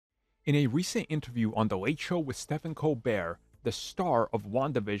In a recent interview on The Late Show with Stephen Colbert, the star of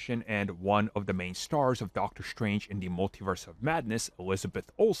WandaVision and one of the main stars of Doctor Strange in the Multiverse of Madness,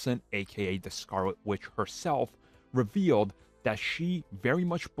 Elizabeth Olsen, aka the Scarlet Witch herself, revealed that she very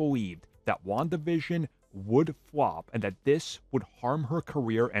much believed that WandaVision would flop and that this would harm her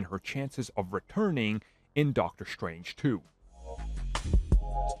career and her chances of returning in Doctor Strange 2.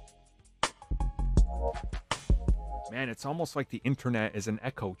 Man, it's almost like the internet is an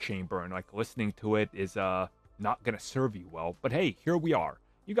echo chamber and like listening to it is not gonna serve you well. But hey, here we are.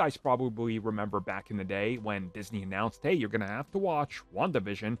 You guys probably remember back in the day when Disney announced, hey, you're gonna have to watch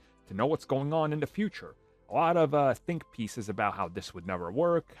WandaVision to know what's going on in the future. A lot of think pieces about how this would never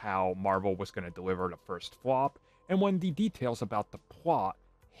work, how Marvel was gonna deliver the first flop, and when the details about the plot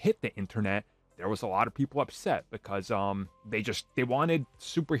hit the internet, there was a lot of people upset because they wanted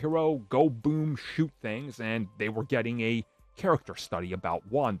superhero go boom shoot things, and they were getting a character study about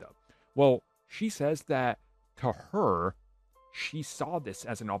Wanda. Well, she says that to her, she saw this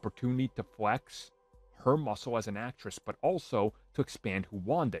as an opportunity to flex her muscle as an actress, but also to expand who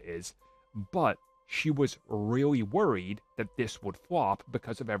Wanda is. But she was really worried that this would flop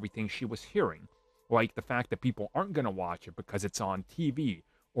because of everything she was hearing, like the fact that people aren't going to watch it because it's on TV,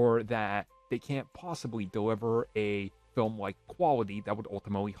 or that they can't possibly deliver a film-like quality that would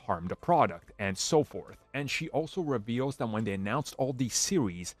ultimately harm the product, and so forth. And she also reveals that when they announced all these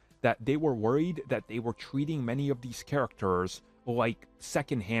series, that they were worried that they were treating many of these characters like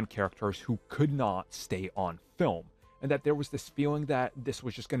second-hand characters who could not stay on film, and that there was this feeling that this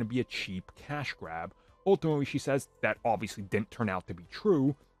was just going to be a cheap cash grab. Ultimately, she says that obviously didn't turn out to be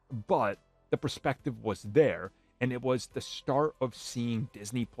true, but the perspective was there, and it was the start of seeing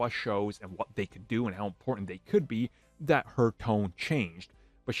Disney Plus shows and what they could do and how important they could be that her tone changed.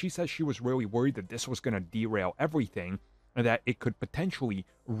 But she says she was really worried that this was going to derail everything and that it could potentially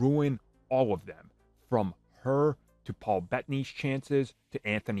ruin all of them, from her to Paul Bettany's chances, to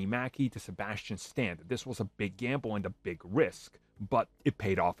Anthony Mackie, to Sebastian Stan. This was a big gamble and a big risk, but it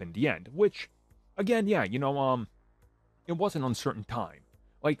paid off in the end, which, again, yeah, it was an uncertain time.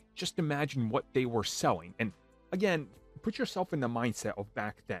 Like, just imagine what they were selling, and again, put yourself in the mindset of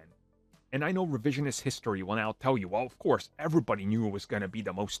back then. And I know revisionist history will now tell you, well, of course, everybody knew it was going to be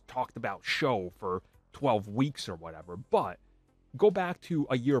the most talked about show for 12 weeks or whatever, but go back to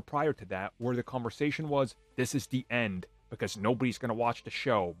a year prior to that where the conversation was, this is the end because nobody's going to watch the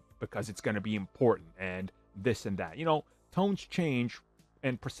show because it's going to be important and this and that. Tones change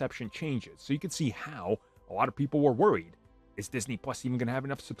and perception changes. So you can see how a lot of people were worried. Is Disney Plus even going to have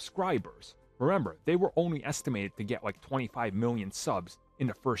enough subscribers? Remember, they were only estimated to get like 25 million subs in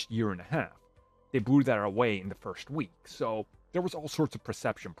the first year and a half. They blew that away in the first week. So there was all sorts of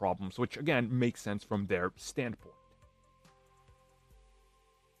perception problems, which again makes sense from their standpoint.